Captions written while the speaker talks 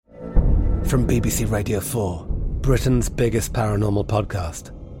From BBC Radio 4, Britain's biggest paranormal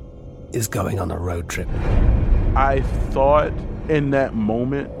podcast is going on a road trip. I thought in that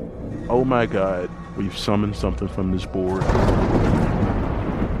moment, oh my God, we've summoned something from this board.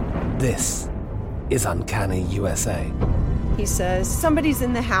 This is Uncanny USA. He says, somebody's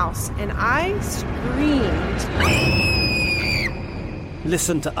in the house, and I screamed.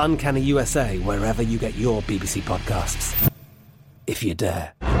 Listen to Uncanny USA wherever you get your BBC podcasts, if you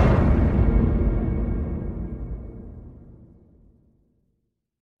dare.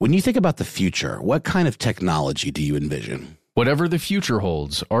 When you think about the future, what kind of technology do you envision? Whatever the future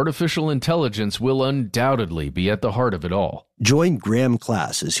holds, artificial intelligence will undoubtedly be at the heart of it all. Join Graham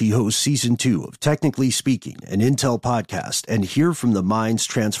Class as he hosts Season 2 of Technically Speaking, an Intel podcast, and hear from the minds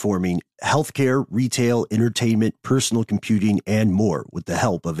transforming healthcare, retail, entertainment, personal computing, and more with the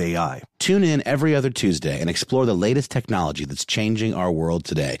help of AI. Tune in every other Tuesday and explore the latest technology that's changing our world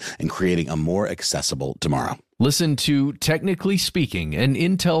today and creating a more accessible tomorrow. Listen to Technically Speaking, an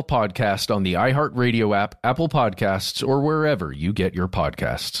Intel podcast on the iHeartRadio app, Apple Podcasts, or wherever you get your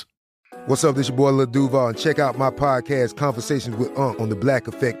podcasts. What's up, this your boy Lil Duval, and check out my podcast, Conversations with Unc, on the Black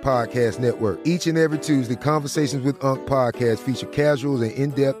Effect Podcast Network. Each and every Tuesday, Conversations with Unc podcast feature casual and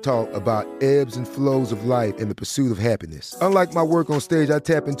in-depth talk about ebbs and flows of life and the pursuit of happiness. Unlike my work on stage, I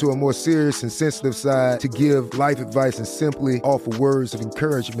tap into a more serious and sensitive side to give life advice and simply offer words of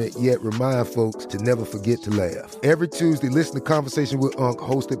encouragement, yet remind folks to never forget to laugh. Every Tuesday, listen to Conversations with Unc,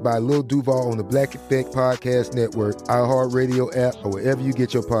 hosted by Lil Duval on the Black Effect Podcast Network, iHeartRadio app, or wherever you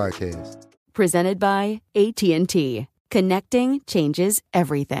get your podcasts. Presented by AT&T. Connecting changes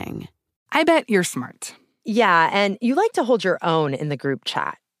everything. I bet you're smart. Yeah, and you like to hold your own in the group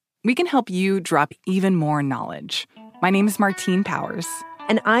chat. We can help you drop even more knowledge. My name is Martine Powers.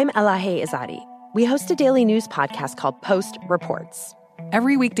 And I'm Elahe Izadi. We host a daily news podcast called Post Reports.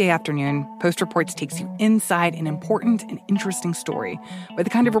 Every weekday afternoon, Post Reports takes you inside an important and interesting story with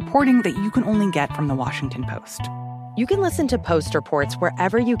the kind of reporting that you can only get from the Washington Post. You can listen to Post Reports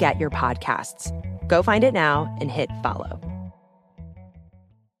wherever you get your podcasts. Go find it now and hit follow.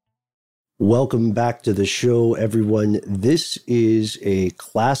 Welcome back to the show, everyone. This is a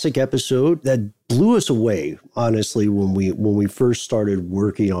classic episode that blew us away, honestly, when we first started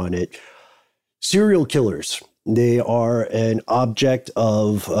working on it. Serial killers. They are an object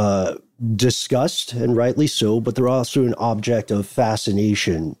of disgust, and rightly so, but they're also an object of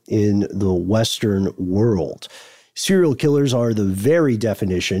fascination in the Western world. Serial killers are the very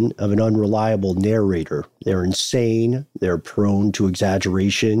definition of an unreliable narrator. They're insane, they're prone to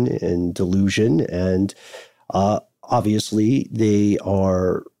exaggeration and delusion, and obviously they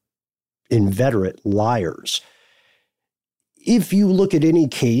are inveterate liars. If you look at any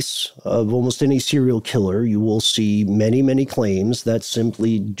case of almost any serial killer, you will see many, many claims that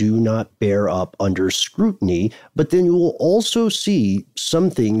simply do not bear up under scrutiny, but then you will also see some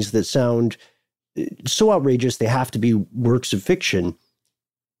things that sound so outrageous they have to be works of fiction.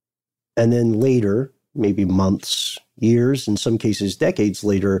 And then later, maybe months, years, in some cases decades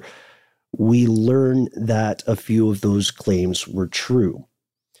later, we learn that a few of those claims were true.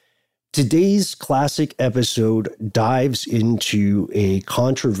 Today's classic episode dives into a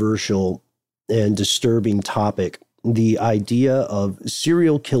controversial and disturbing topic, the idea of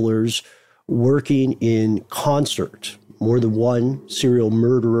serial killers working in concert. More than one serial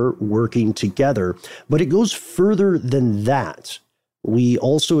murderer working together. But it goes further than that. We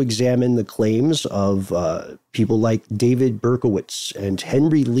also examine the claims of people like David Berkowitz and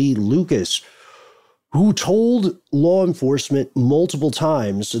Henry Lee Lucas, who told law enforcement multiple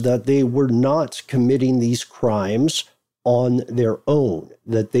times that they were not committing these crimes on their own,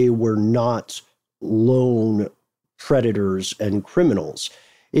 that they were not lone predators and criminals.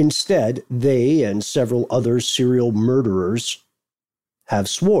 Instead, they and several other serial murderers have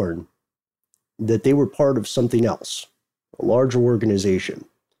sworn that they were part of something else, a larger organization,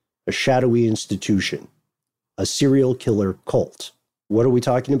 a shadowy institution, a serial killer cult. What are we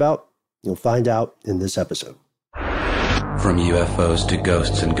talking about? You'll find out in this episode. From UFOs to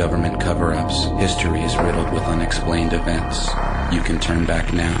ghosts and government cover-ups, history is riddled with unexplained events. You can turn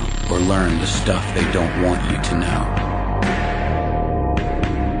back now or learn the stuff they don't want you to know.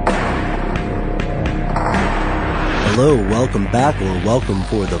 Hello, welcome back, or welcome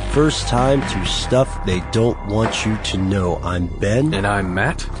for the first time to Stuff They Don't Want You to Know. I'm Ben. And I'm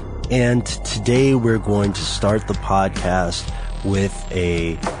Matt. And today we're going to start the podcast with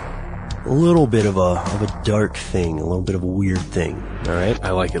a little bit of a dark thing, a little bit of a weird thing. All right?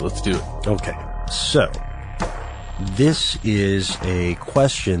 I like it. Let's do it. Okay. So, this is a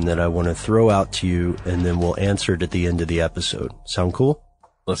question that I want to throw out to you, and then we'll answer it at the end of the episode. Sound cool?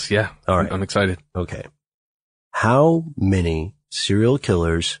 All right. I'm excited. Okay. How many serial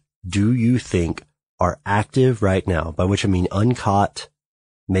killers do you think are active right now? By which I mean uncaught.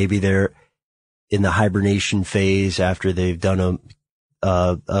 Maybe they're in the hibernation phase after they've done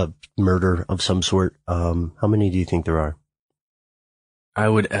a murder of some sort. How many do you think there are? I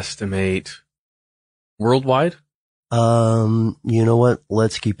would estimate worldwide. You know what?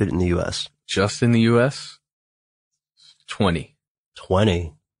 Let's keep it in the U.S. Just in the U.S.? 20.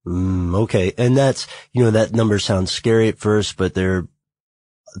 20. Okay. And that's, that number sounds scary at first, but there are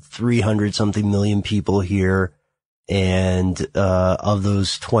 300 something million people here. And, of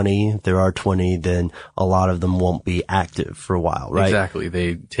those 20, if there are 20, then a lot of them won't be active for a while, right? Exactly.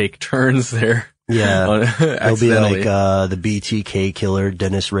 They take turns there. Yeah. They'll be like, the BTK killer,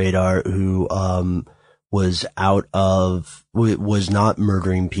 Dennis Rader, who, was not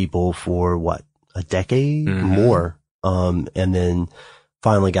murdering people for what, a decade more. And then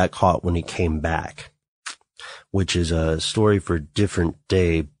finally got caught when he came back, which is a story for a different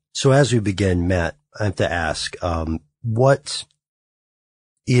day. So as we begin, Matt, I have to ask, what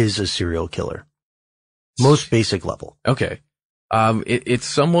is a serial killer? Most basic level. Okay. It's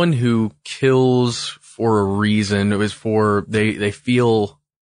someone who kills for a reason. It was for, they feel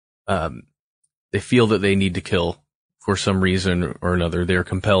that they need to kill for some reason or another. They're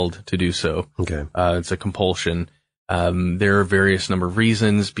compelled to do so. Okay. It's a compulsion. There are various number of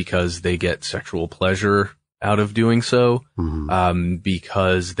reasons, because they get sexual pleasure out of doing so,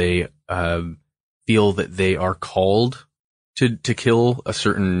 because they, feel that they are called to kill a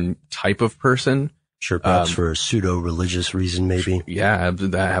certain type of person. Sure. Perhaps for a pseudo-religious reason, maybe. Yeah,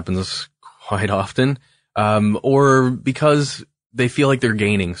 that happens quite often. Or because they feel like they're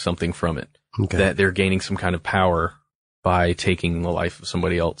gaining something from it. Okay. That they're gaining some kind of power by taking the life of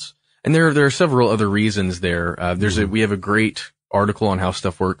somebody else. And there are several other reasons there. We have a great article on How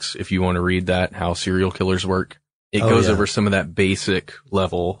Stuff Works, if you want to read that, how serial killers work. It goes over some of that basic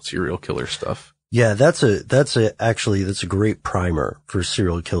level serial killer stuff. Yeah, that's a great primer for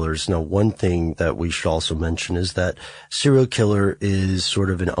serial killers. Now, one thing that we should also mention is that serial killer is sort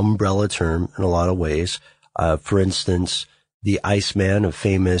of an umbrella term in a lot of ways. For instance, the Iceman, a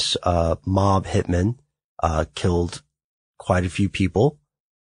famous, mob hitman, killed quite a few people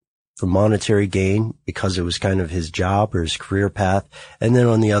for monetary gain because it was kind of his job or his career path. And then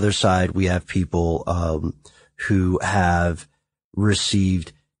on the other side, we have people, who have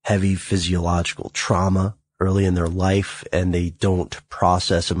received heavy physiological trauma early in their life, and they don't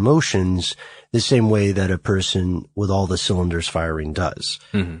process emotions the same way that a person with all the cylinders firing does.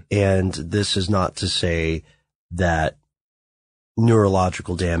 And this is not to say that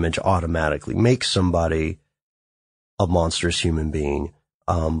neurological damage automatically makes somebody a monstrous human being,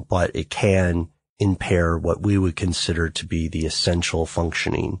 but it can impair what we would consider to be the essential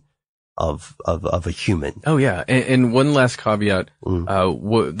functioning of a human. Oh yeah. And one last caveat,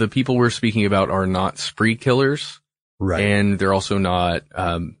 the people we're speaking about are not spree killers. Right. And they're also not,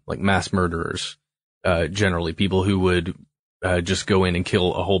 like mass murderers, generally people who would, just go in and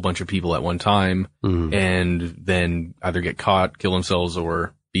kill a whole bunch of people at one time and then either get caught, kill themselves,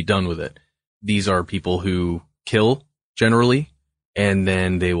 or be done with it. These are people who kill generally, and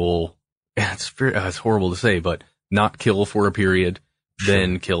then they will, it's horrible to say, but not kill for a period,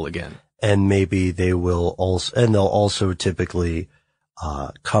 then kill again. And maybe they'll also typically,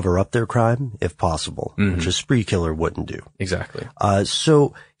 cover up their crime if possible, which a spree killer wouldn't do. Exactly.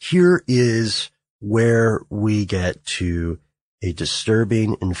 So here is where we get to a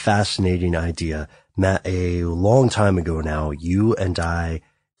disturbing and fascinating idea. Matt, a long time ago now, you and I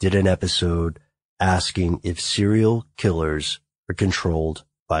did an episode asking if serial killers are controlled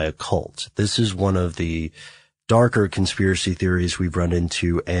by a cult. This is one of the darker conspiracy theories we've run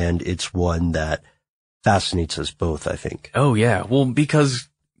into, and it's one that fascinates us both, I think. Oh yeah. Well, because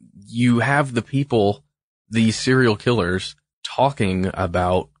you have the people, these serial killers, talking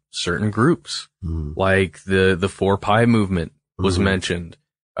about certain groups, like the 4-Pi movement was mentioned,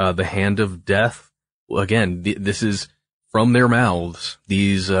 the Hand of Death. Again, this is from their mouths.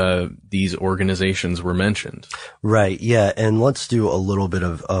 These organizations were mentioned. Right. Yeah. And let's do a little bit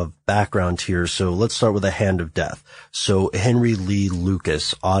of background here. So let's start with the Hand of Death. So Henry Lee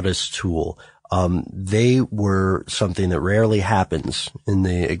Lucas, Otis Toole, they were something that rarely happens in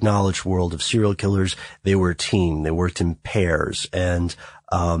the acknowledged world of serial killers. They were a team. They worked in pairs, and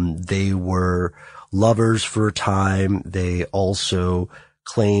they were lovers for a time. They also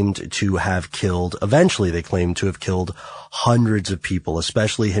eventually they claimed to have killed hundreds of people,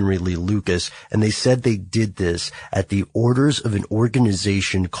 especially Henry Lee Lucas. And they said they did this at the orders of an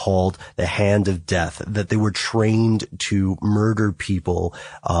organization called the Hand of Death, that they were trained to murder people,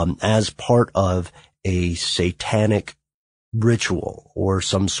 as part of a satanic ritual or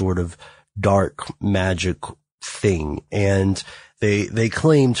some sort of dark magic thing. And they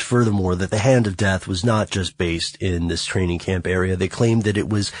claimed furthermore that the Hand of Death was not just based in this training camp area. They claimed that it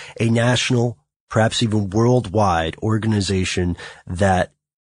was a national, perhaps even worldwide organization that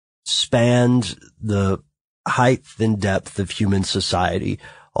spanned the height and depth of human society,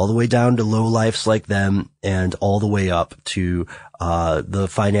 all the way down to lowlifes like them and all the way up to the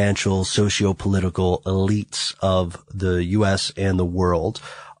financial, socio-political elites of the U.S. and the world.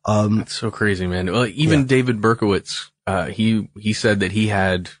 It's so crazy, man. Well, even David Berkowitz, he said that he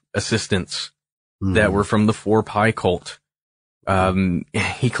had assistants that were from the 4-Pi cult.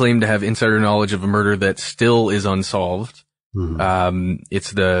 He claimed to have insider knowledge of a murder that still is unsolved.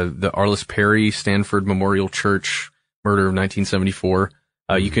 It's the Arliss Perry Stanford Memorial Church murder of 1974.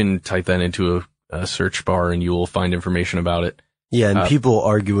 You can type that into a search bar and you will find information about it. Yeah, and people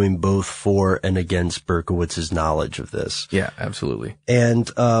arguing both for and against Berkowitz's knowledge of this. Yeah, absolutely. And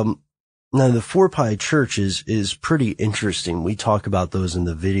now the 4-Pi Church is pretty interesting. We talk about those in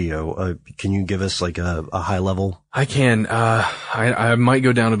the video. Can you give us like a high level? I can. I might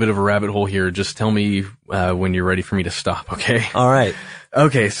go down a bit of a rabbit hole here. Just tell me when you're ready for me to stop, okay? All right.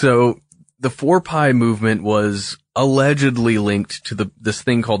 Okay, so the 4-Pi movement was allegedly linked to this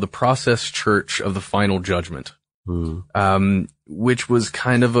thing called the Process Church of the Final Judgment. Which was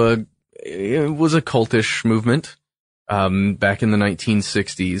kind of it was a cultish movement, back in the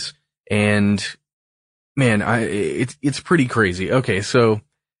 1960s. And man, it's pretty crazy. Okay. So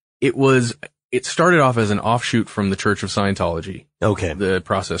it started off as an offshoot from the Church of Scientology. Okay. The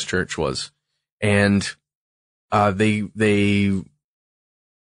Process Church was. And,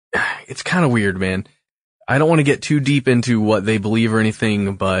 it's kind of weird, man. I don't want to get too deep into what they believe or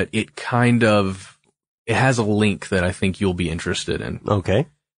anything, but it has a link that I think you'll be interested in. Okay.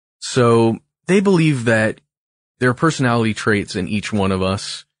 So they believe that there are personality traits in each one of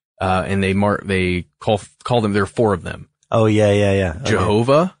us, and they call them, there are 4 of them. Oh, yeah. Okay.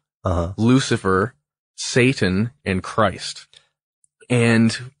 Jehovah, Lucifer, Satan, and Christ.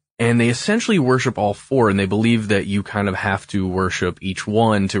 And they essentially worship all 4, and they believe that you kind of have to worship each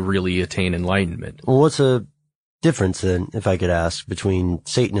one to really attain enlightenment. Well, what's the difference then, if I could ask, between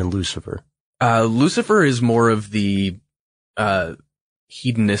Satan and Lucifer? Lucifer is more of the,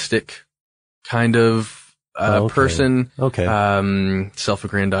 hedonistic kind of, person. Okay.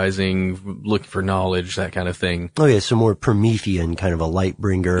 Self-aggrandizing, looking for knowledge, that kind of thing. Oh yeah, so more Promethean, kind of a light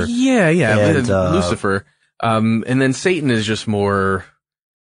bringer. Yeah. And, Lucifer. And then Satan is just more,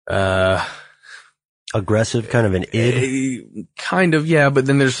 aggressive, kind of an id? Kind of, yeah, but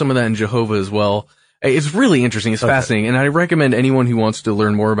then there's some of that in Jehovah as well. It's really interesting. It's fascinating. And I recommend anyone who wants to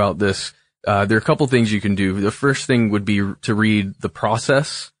learn more about this, there are a couple things you can do. The first thing would be to read The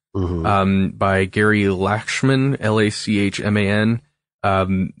Process, by Gary Lachman, Lachman,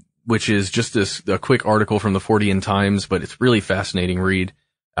 which is just a quick article from the Fortean Times, but it's really fascinating read.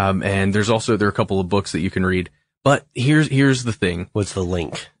 And there are a couple of books that you can read. But here's the thing. What's the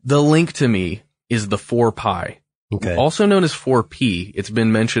link? The link to me is the 4-Pi. Okay. Also known as 4P. It's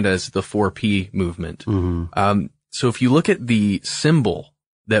been mentioned as the 4P movement. So if you look at the symbol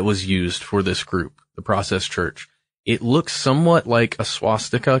that was used for this group, the Process Church, it looks somewhat like a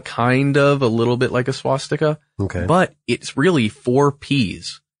swastika, a little bit like a swastika. Okay. But it's really 4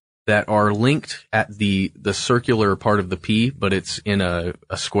 Ps that are linked at the circular part of the P, but it's in a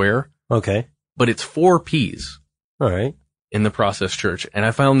square. Okay. But it's 4 Ps. All right. In the Process Church. And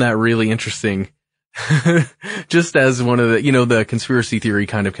I found that really interesting. Just as one of the conspiracy theory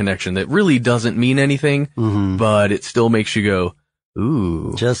kind of connection that really doesn't mean anything, but it still makes you go,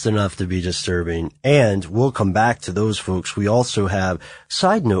 ooh. Just enough to be disturbing. And we'll come back to those folks. We also have,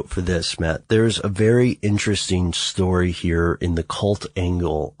 side note for this, Matt, there's a very interesting story here in the cult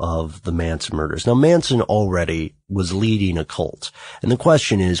angle of the Manson murders. Now, Manson already was leading a cult. And the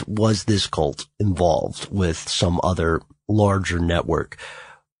question is, was this cult involved with some other larger network?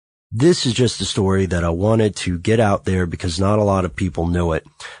 This is just a story that I wanted to get out there because not a lot of people know it.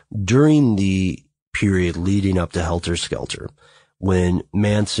 During the period leading up to Helter Skelter, when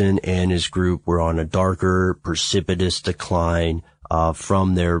Manson and his group were on a darker, precipitous decline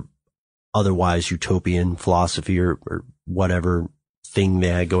from their otherwise utopian philosophy or whatever thing they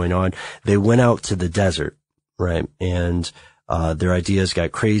had going on, they went out to the desert, right? And their ideas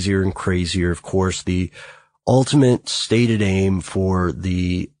got crazier and crazier. Of course, the ultimate stated aim for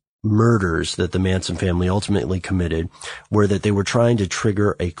the murders that the Manson family ultimately committed were that they were trying to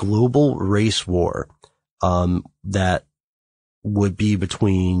trigger a global race war that would be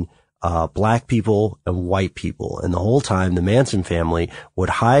between black people and white people. And the whole time, the Manson family would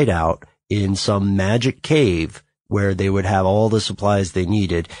hide out in some magic cave where they would have all the supplies they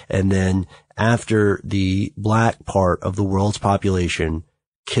needed. And then after the black part of the world's population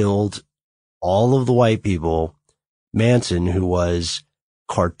killed all of the white people, Manson, who was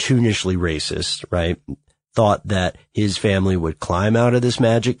cartoonishly racist, right, thought that his family would climb out of this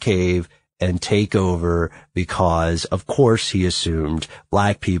magic cave and take over because, of course, he assumed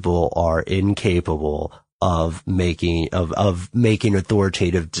black people are incapable of making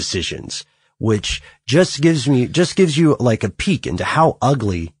authoritative decisions, which just gives you like a peek into how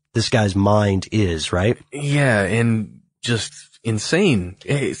ugly this guy's mind is, right? Yeah, and just insane.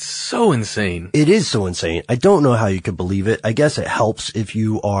 It's so insane. It is so insane. I don't know how you could believe it. I guess it helps if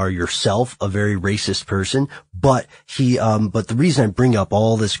you are yourself a very racist person, but but the reason I bring up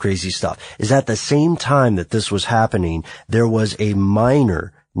all this crazy stuff is at the same time that this was happening, there was a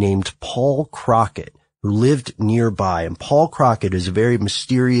miner named Paul Crockett who lived nearby. And Paul Crockett is a very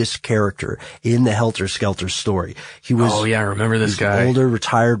mysterious character in the Helter Skelter story. He was, oh yeah, I remember this guy. An older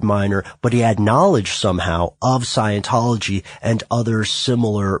retired miner, but he had knowledge somehow of Scientology and other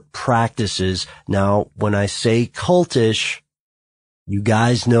similar practices. Now, when I say cultish, you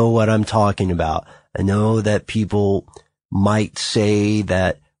guys know what I'm talking about. I know that people might say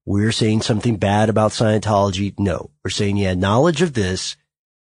that we're saying something bad about Scientology. No, we're saying he had knowledge of this,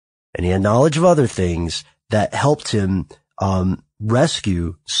 and he had knowledge of other things that helped him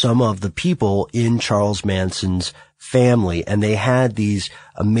rescue some of the people in Charles Manson's family. And they had these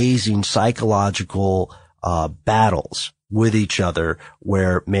amazing psychological battles with each other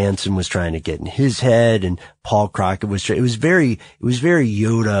where Manson was trying to get in his head and Paul Crockett was it was very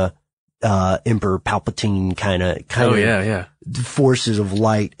Yoda, Emperor Palpatine kind of oh yeah forces of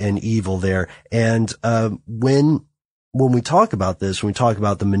light and evil there. And when we talk about this, when we talk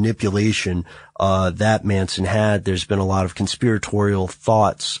about the manipulation that Manson had, there's been a lot of conspiratorial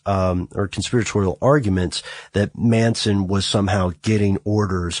thoughts or conspiratorial arguments that Manson was somehow getting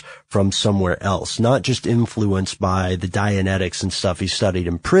orders from somewhere else, not just influenced by the Dianetics and stuff he studied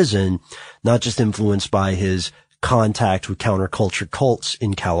in prison, not just influenced by his contact with counterculture cults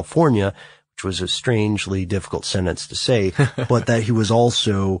in California, which was a strangely difficult sentence to say, but that he was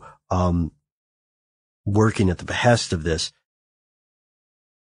also working at the behest of this.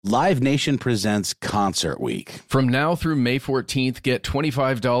 Live Nation presents Concert Week. From now through May 14th, get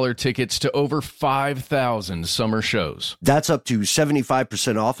 $25 tickets to over 5,000 summer shows. That's up to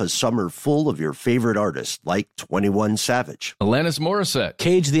 75% off a summer full of your favorite artists, like 21 Savage, Alanis Morissette,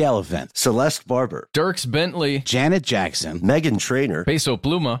 Cage the Elephant, Celeste Barber, Dierks Bentley, Janet Jackson, Meghan Trainor, Peso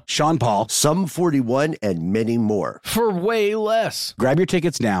Pluma, Sean Paul, Sum 41, and many more. For way less. Grab your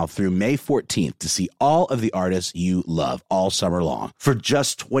tickets now through May 14th to see all of the artists you love all summer long. For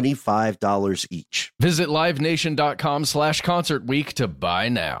just $25 each. Visit livenation.com/Concert Week to buy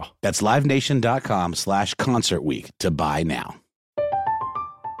now. That's livenation.com/Concert Week to buy now.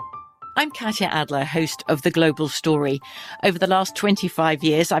 I'm Katya Adler, host of The Global Story. Over the last 25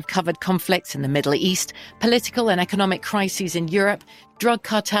 years, I've covered conflicts in the Middle East, political and economic crises in Europe, drug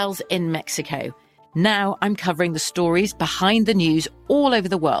cartels in Mexico. Now I'm covering the stories behind the news all over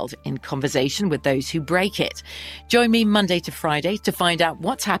the world in conversation with those who break it. Join me Monday to Friday to find out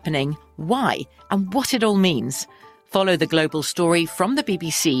what's happening, why, and what it all means. Follow The Global Story from the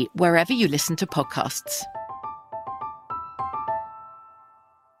BBC wherever you listen to podcasts.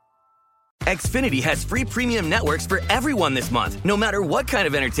 Xfinity has free premium networks for everyone this month, no matter what kind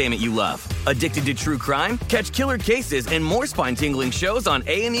of entertainment you love. Addicted to true crime? Catch killer cases and more spine-tingling shows on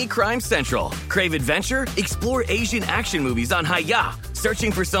A&E Crime Central. Crave adventure? Explore Asian action movies on Hi-Ya.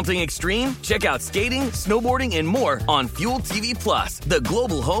 Searching for something extreme? Check out skating, snowboarding, and more on Fuel TV Plus, the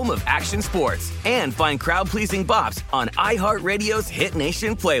global home of action sports. And find crowd-pleasing bops on iHeartRadio's Hit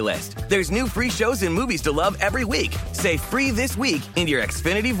Nation playlist. There's new free shows and movies to love every week. Say free this week in your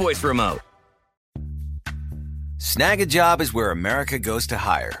Xfinity voice remote. Snag a Job is where America goes to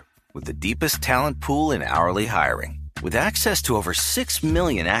hire, with the deepest talent pool in hourly hiring. With access to over 6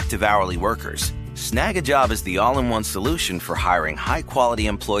 million active hourly workers, Snag a Job is the all-in-one solution for hiring high-quality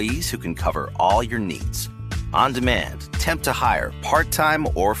employees who can cover all your needs. On demand, temp to hire, part-time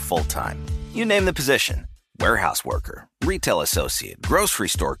or full-time. You name the position. Warehouse worker, retail associate, grocery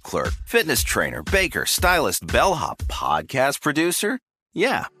store clerk, fitness trainer, baker, stylist, bellhop, podcast producer.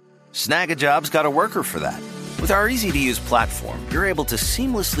 Yeah, Snag a Job's got a worker for that. With our easy-to-use platform, you're able to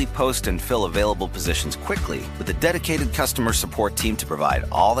seamlessly post and fill available positions quickly with a dedicated customer support team to provide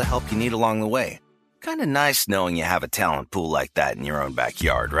all the help you need along the way. Kind of nice knowing you have a talent pool like that in your own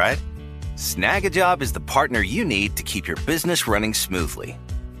backyard, right? Snagajob is the partner you need to keep your business running smoothly.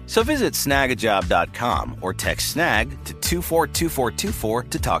 So visit snagajob.com or text snag to 242424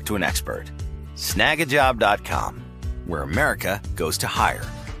 to talk to an expert. Snagajob.com, where America goes to hire.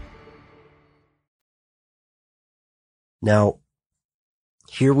 Now,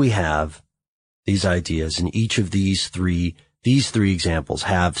 here we have these ideas, and each of these three examples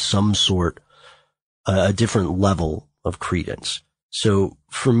have some sort, a different level of credence. So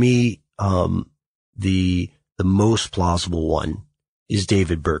for me, the most plausible one is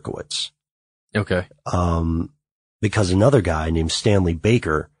David Berkowitz. Okay. Because another guy named Stanley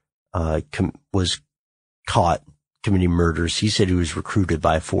Baker, was caught committing murders. He said he was recruited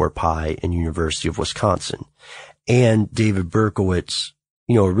by Fort Pye and University of Wisconsin. And David Berkowitz,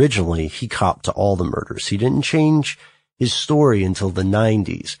 originally he copped to all the murders. He didn't change his story until the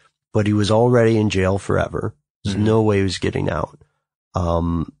 90s, but he was already in jail forever. There's no way he was getting out.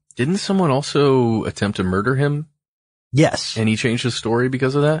 Didn't someone also attempt to murder him? Yes. And he changed his story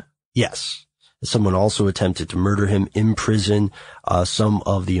because of that? Yes. Someone also attempted to murder him in prison. Some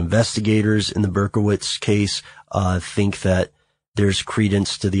of the investigators in the Berkowitz case, think that there's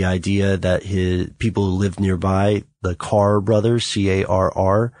credence to the idea that people who lived nearby, the Carr brothers,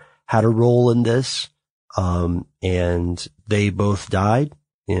 C-A-R-R, had a role in this. And they both died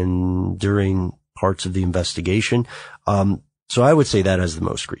during parts of the investigation. So I would say that has the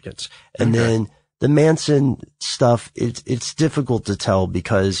most credence. And then the Manson stuff, it's difficult to tell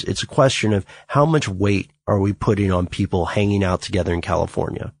because it's a question of how much weight are we putting on people hanging out together in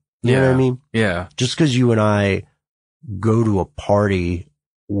California? You know what I mean? Yeah. Just because you and I go to a party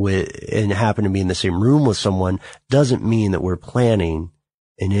and happen to be in the same room with someone doesn't mean that we're planning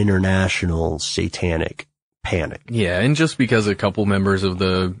an international satanic panic. Yeah. And just because a couple members of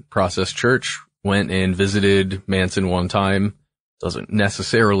the Process Church went and visited Manson one time doesn't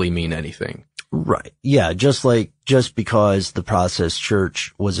necessarily mean anything. Right. Yeah. Just because the Process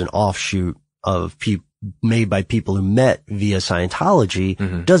Church was an offshoot of made by people who met via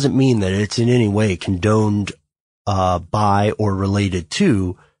Scientology doesn't mean that it's in any way condoned by or related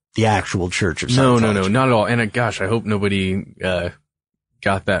to the actual Church of Scientology. No, not at all. And gosh, I hope nobody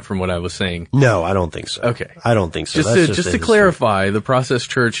got that from what I was saying. No, I don't think so. Okay. I don't think so. Just to clarify, the Process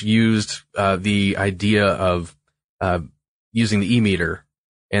Church used the idea of using the e-meter,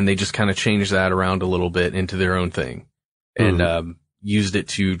 and they just kind of changed that around a little bit into their own thing, and used it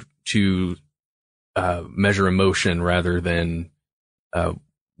to measure emotion rather than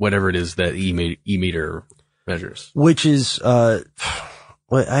whatever it is that e-meter measures. Which is, I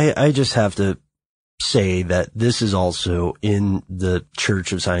just have to say that this is also in the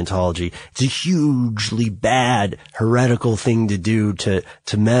Church of Scientology. It's a hugely bad, heretical thing to do to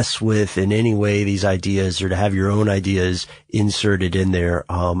mess with in any way these ideas or to have your own ideas inserted in there.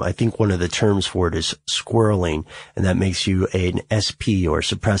 I think one of the terms for it is squirreling, and that makes you an SP or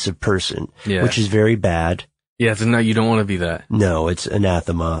suppressive person, which is very bad. Yeah, you don't want to be that. No, it's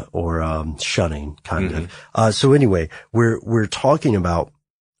anathema or shunning kind of. So anyway, we're talking about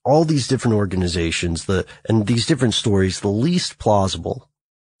all these different organizations, and these different stories. The least plausible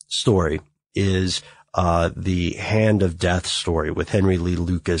story is the Hand of Death story with Henry Lee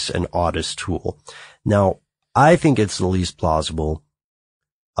Lucas and Otis Toole. Now, I think it's the least plausible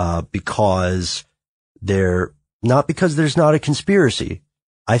because there's not a conspiracy.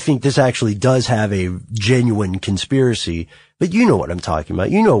 I think this actually does have a genuine conspiracy, but you know what I'm talking about.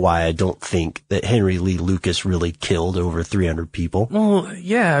 You know why I don't think that Henry Lee Lucas really killed over 300 people. Well,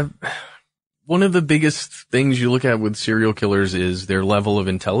 yeah. One of the biggest things you look at with serial killers is their level of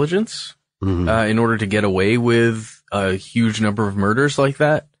intelligence, in order to get away with a huge number of murders like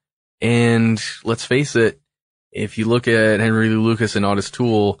that. And let's face it, if you look at Henry Lee Lucas and Otis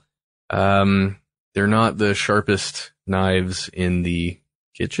Toole, they're not the sharpest knives in the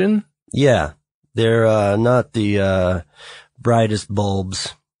kitchen. Yeah. They're not the brightest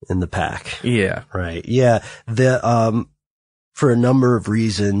bulbs in the pack. Yeah. Right. Yeah. For a number of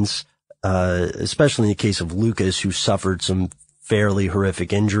reasons, especially in the case of Lucas, who suffered some fairly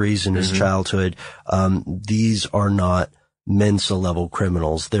horrific injuries in his childhood, these are not Mensa level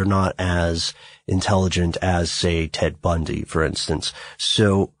criminals. They're not as intelligent as, say, Ted Bundy, for instance.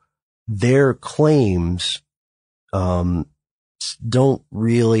 So their claims don't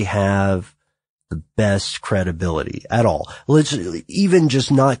really have the best credibility at all. Literally, even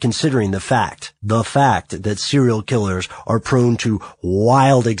just not considering the fact that serial killers are prone to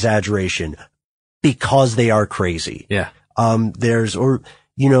wild exaggeration, because they are crazy. Yeah.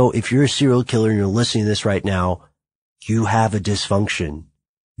 If you're a serial killer and you're listening to this right now, you have a dysfunction.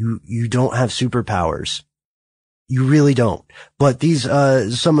 You don't have superpowers. You really don't. But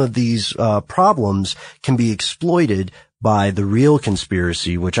some of these problems can be exploited by the real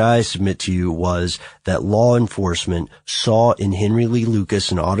conspiracy, which I submit to you was that law enforcement saw in Henry Lee Lucas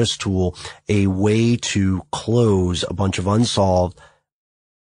and Ottis Toole a way to close a bunch of unresolved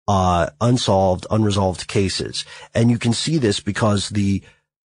cases. And you can see this because the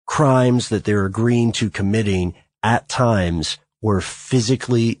crimes that they're agreeing to committing at times were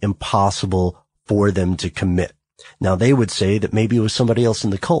physically impossible for them to commit. Now, they would say that maybe it was somebody else in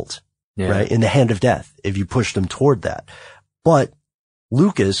the cult. Yeah. Right? In the hand of death, if you push them toward that. But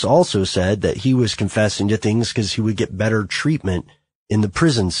Lucas also said that he was confessing to things because he would get better treatment in the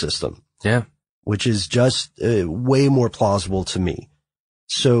prison system. Yeah. Which is just way more plausible to me.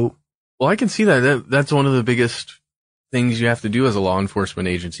 So. Well, I can see that. That's one of the biggest things you have to do as a law enforcement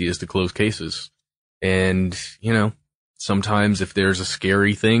agency is to close cases. And, sometimes if there's a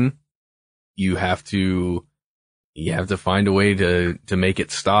scary thing, you have to find a way to make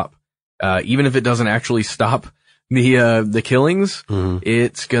it stop. Even if it doesn't actually stop the killings,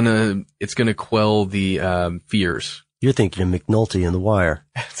 it's gonna quell the fears. You're thinking of McNulty in The Wire.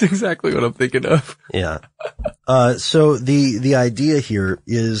 That's exactly what I'm thinking of. Yeah. So the idea here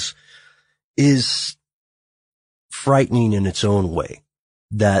is frightening in its own way,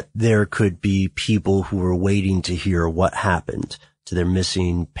 that there could be people who are waiting to hear what happened to their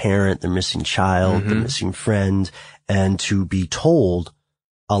missing parent, their missing child, their missing friend, and to be told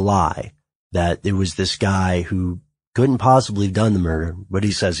a lie that it was this guy who couldn't possibly have done the murder, but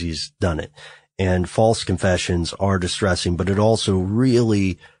he says he's done it. And false confessions are distressing, but it also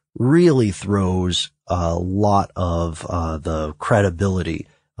really, really throws a lot of the credibility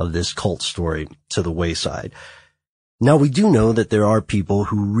of this cult story to the wayside. Now, we do know that there are people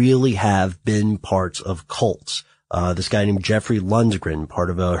who really have been parts of cults. This guy named Jeffrey Lundgren, part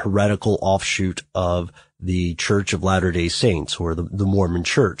of a heretical offshoot of the Church of Latter-day Saints, or the Mormon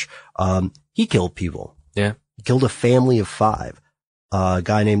Church. He killed people. Yeah. He killed a family of 5. A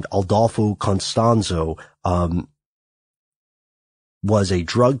guy named Adolfo Constanzo, was a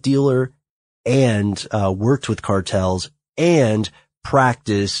drug dealer and, worked with cartels and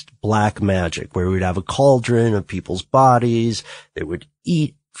practiced black magic, where we'd have a cauldron of people's bodies. They would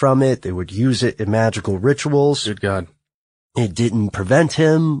eat from it. They would use it in magical rituals. Good God. It didn't prevent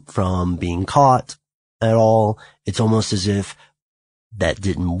him from being caught at all. It's almost as if that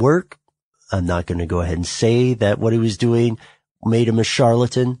didn't work. I'm not going to go ahead and say that what he was doing made him a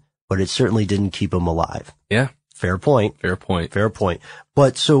charlatan, but it certainly didn't keep him alive. Yeah. Fair point. Fair point. Fair point.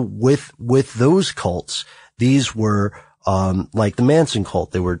 But so with those cults, these were, like the Manson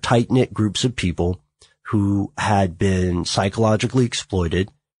cult, they were tight-knit groups of people who had been psychologically exploited,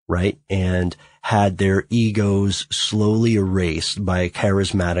 right? And had their egos slowly erased by a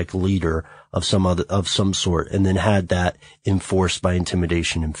charismatic leader of some sort, and then had that enforced by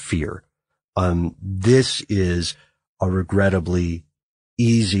intimidation and fear. This is a regrettably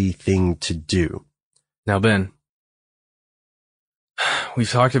easy thing to do. Now, Ben, we've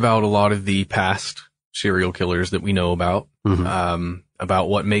talked about a lot of the past serial killers that we know about, about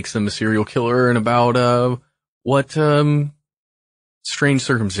what makes them a serial killer and about, what, strange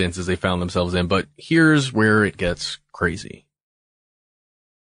circumstances they found themselves in. But here's where it gets crazy.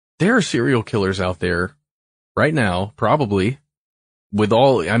 There are serial killers out there right now, probably with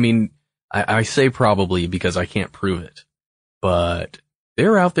all, I say probably because I can't prove it, but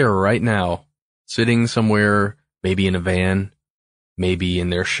they're out there right now sitting somewhere, maybe in a van, maybe in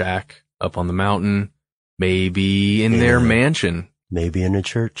their shack up on the mountain, maybe in their mansion, maybe in a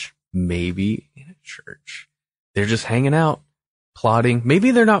church, They're just hanging out, plotting. Maybe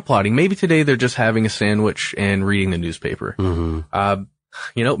they're not plotting. Maybe today they're just having a sandwich and reading the newspaper.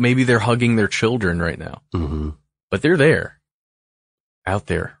 Maybe they're hugging their children right now, but they're there, out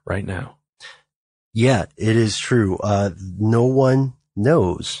there right now. Yeah, it is true. No one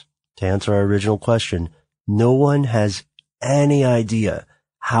knows, to answer our original question, no one has any idea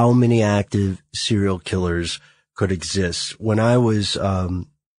how many active serial killers could exist. When I was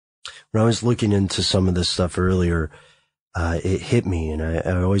looking into some of this stuff earlier, it hit me, and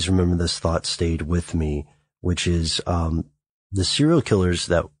I always remember this thought stayed with me, which is, the serial killers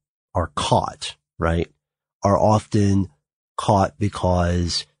that are caught, right, are often caught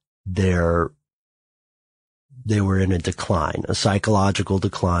because they were in a decline, a psychological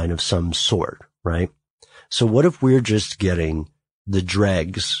decline of some sort, right? So what if we're just getting the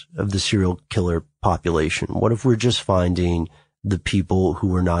dregs of the serial killer population? What if we're just finding the people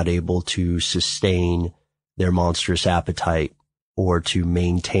who are not able to sustain their monstrous appetite or to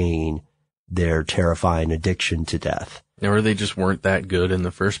maintain their terrifying addiction to death. Or they just weren't that good in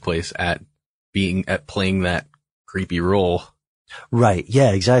the first place at playing that creepy role. Right.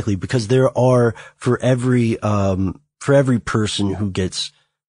 Yeah, exactly. Because there are, for every person who gets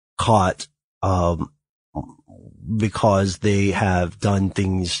caught, because they have done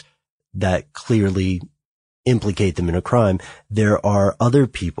things that clearly implicate them in a crime, there are other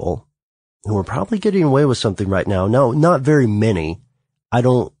people who are probably getting away with something right now. No, not very many. I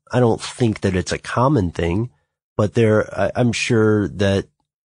don't think that it's a common thing, but I'm sure that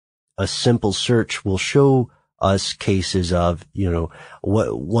a simple search will show us cases of,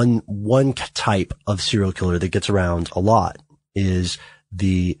 one type of serial killer that gets around a lot is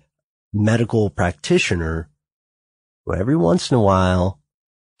the medical practitioner who every once in a while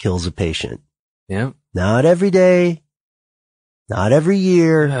kills a patient. Yeah. Not every day, not every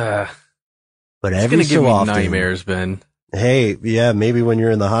year, but every so often. It's gonna give me nightmares, Ben. Hey, yeah, maybe when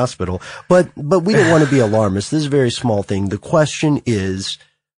you're in the hospital. But we don't want to be alarmist. This is a very small thing. The question is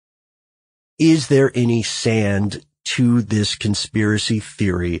there any sand to this conspiracy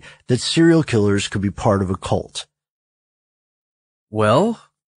theory that serial killers could be part of a cult? Well,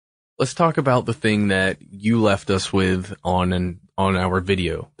 let's talk about the thing that you left us with on our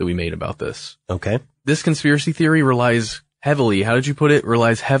video that we made about this. Okay. This conspiracy theory relies heavily, how did you put it?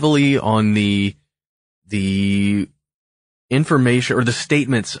 Relies heavily on the information or the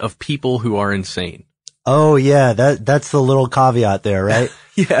statements of people who are insane. Oh yeah, that's the little caveat there, right?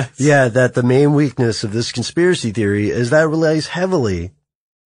 Yes. Yeah, that the main weakness of this conspiracy theory is that it relies heavily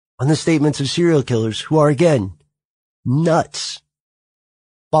on the statements of serial killers who are, again, nuts.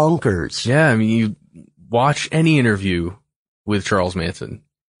 Bonkers. Yeah, I mean, you watch any interview with Charles Manson.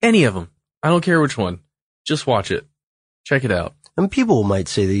 Any of them. I don't care which one. Just watch it. Check it out. And people might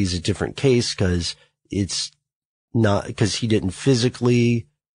say that he's a different case because he didn't physically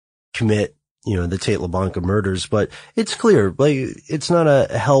commit, the Tate LaBanca murders, but it's clear, like, it's not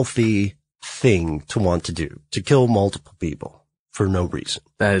a healthy thing to want to do, to kill multiple people for no reason.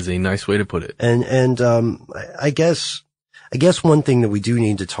 That is a nice way to put it. And I guess one thing that we do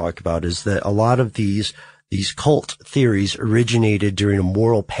need to talk about is that a lot of these cult theories originated during a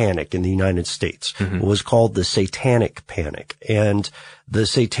moral panic in the United States. Mm-hmm. It was called the Satanic Panic. And the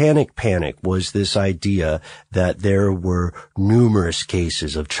Satanic Panic was this idea that there were numerous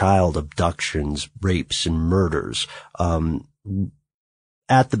cases of child abductions, rapes, and murders,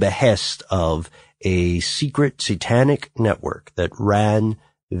 at the behest of a secret satanic network that ran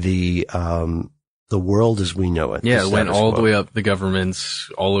the world as we know it. Yeah, it went all the way up the governments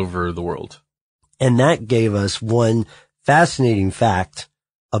all over the world. And that gave us one fascinating fact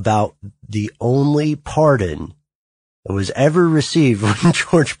about the only pardon that was ever received when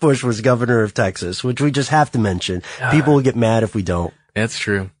George Bush was governor of Texas, which we just have to mention. People will get mad if we don't. That's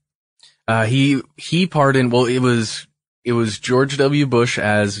true. He pardoned, well, it was George W. Bush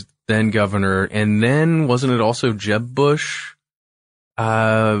as then governor, and then wasn't it also Jeb Bush,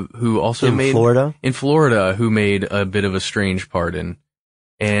 who also in Florida, who made a bit of a strange pardon.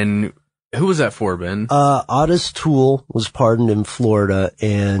 And who was that for, Ben? Otis Toole was pardoned in Florida,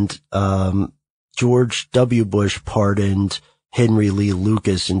 and George W. Bush pardoned Henry Lee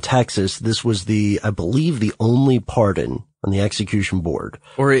Lucas in Texas. This was I believe, the only pardon on the execution board.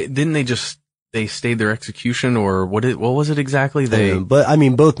 Or didn't they stayed their execution, or what was it exactly? But I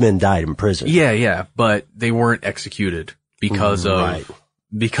mean, both men died in prison. Yeah, but they weren't executed because of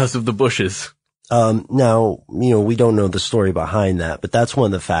the Bushes. Now, we don't know the story behind that, but that's one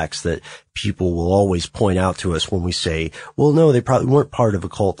of the facts that people will always point out to us when we say, well, no, they probably weren't part of a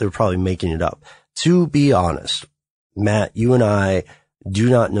cult. They were probably making it up. To be honest, Matt, you and I do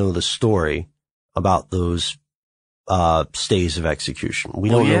not know the story about those stays of execution. We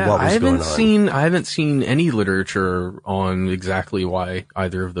don't know what was going on. I haven't seen any literature on exactly why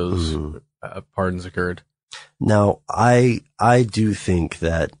either of those pardons occurred. Now, I do think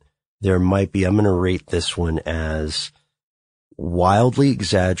that there might be, I'm going to rate this one as wildly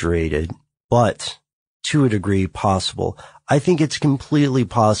exaggerated, but to a degree possible. I think it's completely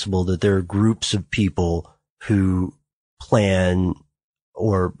possible that there are groups of people who plan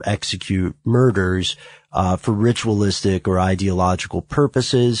or execute murders for ritualistic or ideological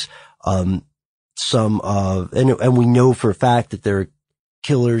purposes. And we know for a fact that there are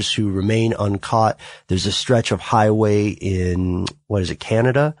killers who remain uncaught. There's a stretch of highway in,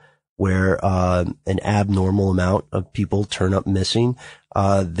 Canada, where an abnormal amount of people turn up missing.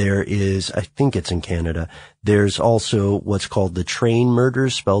 There is, I think it's in Canada, there's also what's called the train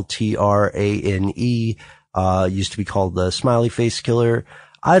murders, spelled Trane, used to be called the Smiley Face Killer.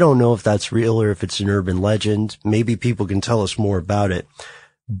 I don't know if that's real or if it's an urban legend. Maybe people can tell us more about it.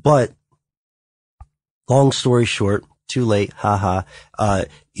 But long story short, too late, haha,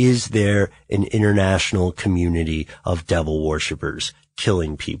 is there an international community of devil worshippers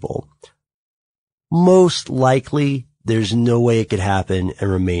killing people? Most likely, there's no way it could happen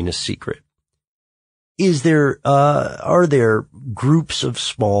and remain a secret. Are there groups of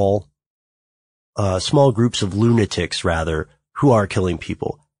small groups of lunatics, rather, who are killing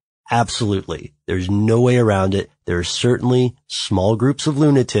people? Absolutely. There's no way around it. There are certainly small groups of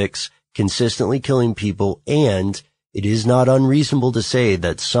lunatics consistently killing people, and it is not unreasonable to say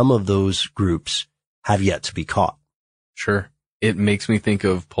that some of those groups have yet to be caught. Sure. It makes me think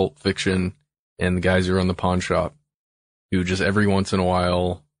of Pulp Fiction and the guys who run the pawn shop, who just every once in a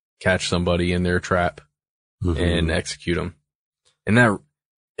while catch somebody in their trap and execute them. And that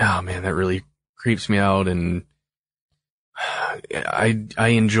really creeps me out. And I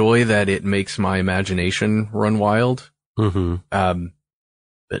enjoy that it makes my imagination run wild. But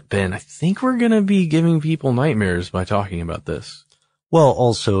Ben, I think we're going to be giving people nightmares by talking about this. Well,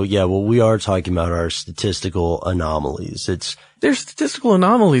 also, we are talking about our statistical anomalies. They're statistical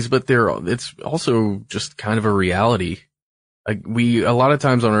anomalies, but it's also just kind of a reality. A lot of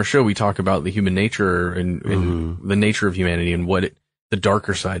times on our show, we talk about the human nature and the nature of humanity and the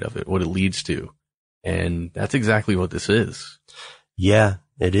darker side of it, what it leads to. And that's exactly what this is. Yeah,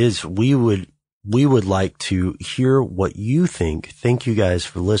 it is. We would like to hear what you think. Thank you guys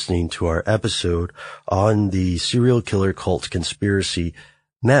for listening to our episode on the serial killer cult conspiracy.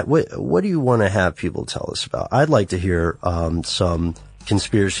 Matt, what do you want to have people tell us about? I'd like to hear some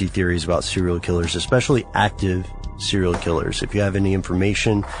conspiracy theories about serial killers, especially active serial killers. If you have any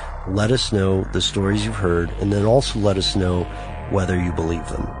information, let us know the stories you've heard, and then also let us know whether you believe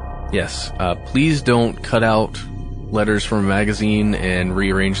them. Yes. Please don't cut out letters from a magazine and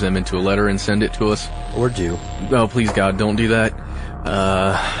rearrange them into a letter and send it to us. Or do. No, please God, don't do that.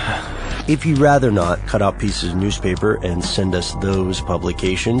 If you'd rather not cut out pieces of newspaper and send us those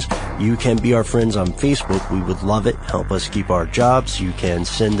publications, you can be our friends on Facebook. We would love it. Help us keep our jobs. You can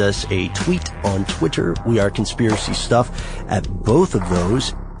send us a tweet on Twitter. We are Conspiracy Stuff at both of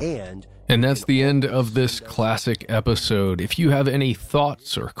those. And that's the end of this classic episode. If you have any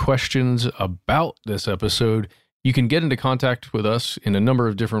thoughts or questions about this episode, you can get into contact with us in a number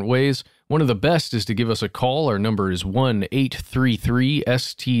of different ways. One of the best is to give us a call. Our number is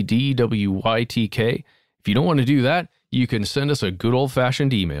 1-833-STDWYTK. If you don't want to do that, you can send us a good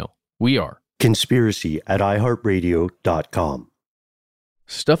old-fashioned email. We are conspiracy@iheartradio.com.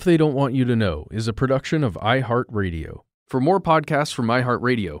 Stuff They Don't Want You to Know is a production of iHeartRadio. For more podcasts from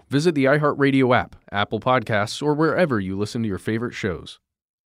iHeartRadio, visit the iHeartRadio app, Apple Podcasts, or wherever you listen to your favorite shows.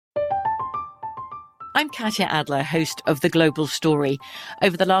 I'm Katya Adler, host of The Global Story.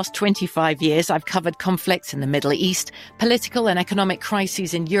 Over the last 25 years, I've covered conflicts in the Middle East, political and economic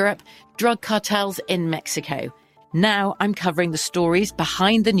crises in Europe, drug cartels in Mexico. Now I'm covering the stories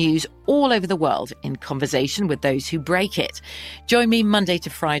behind the news all over the world in conversation with those who break it. Join me Monday to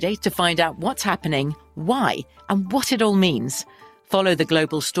Friday to find out what's happening, why, and what it all means. Follow The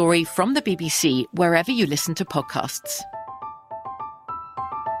Global Story from the BBC wherever you listen to podcasts.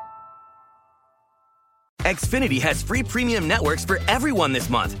 Xfinity has free premium networks for everyone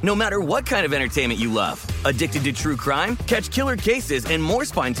this month, no matter what kind of entertainment you love. Addicted to true crime? Catch killer cases and more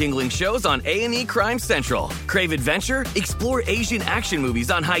spine-tingling shows on A&E Crime Central. Crave adventure? Explore Asian action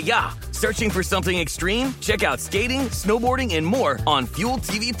movies on Hi-Ya. Searching for something extreme? Check out skating, snowboarding, and more on Fuel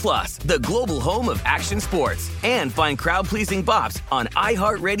TV Plus, the global home of action sports. And find crowd-pleasing bops on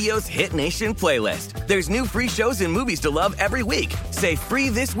iHeartRadio's Hit Nation playlist. There's new free shows and movies to love every week. Say free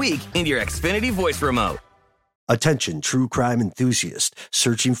this week in your Xfinity voice remote. Attention, true crime enthusiast.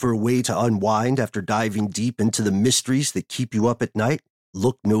 Searching for a way to unwind after diving deep into the mysteries that keep you up at night?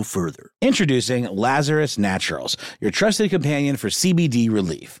 Look no further. Introducing Lazarus Naturals, your trusted companion for CBD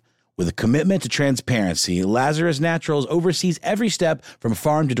relief. With a commitment to transparency, Lazarus Naturals oversees every step from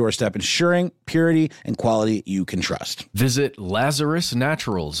farm to doorstep, ensuring purity and quality you can trust. Visit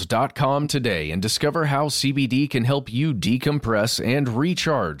LazarusNaturals.com today and discover how CBD can help you decompress and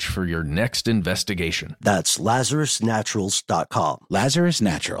recharge for your next investigation. That's LazarusNaturals.com. Lazarus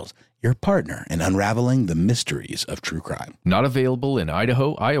Naturals, your partner in unraveling the mysteries of true crime. Not available in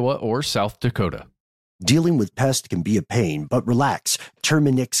Idaho, Iowa, or South Dakota. Dealing with pests can be a pain, but relax.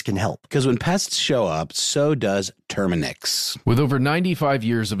 Terminix can help. Because when pests show up, so does Terminix. With over 95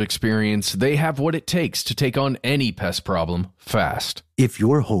 years of experience, they have what it takes to take on any pest problem fast. If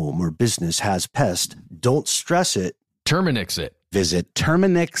your home or business has pests, don't stress it. Terminix it. Visit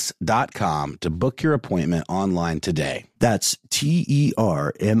Terminix.com to book your appointment online today. That's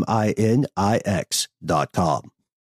TERMINIX.com.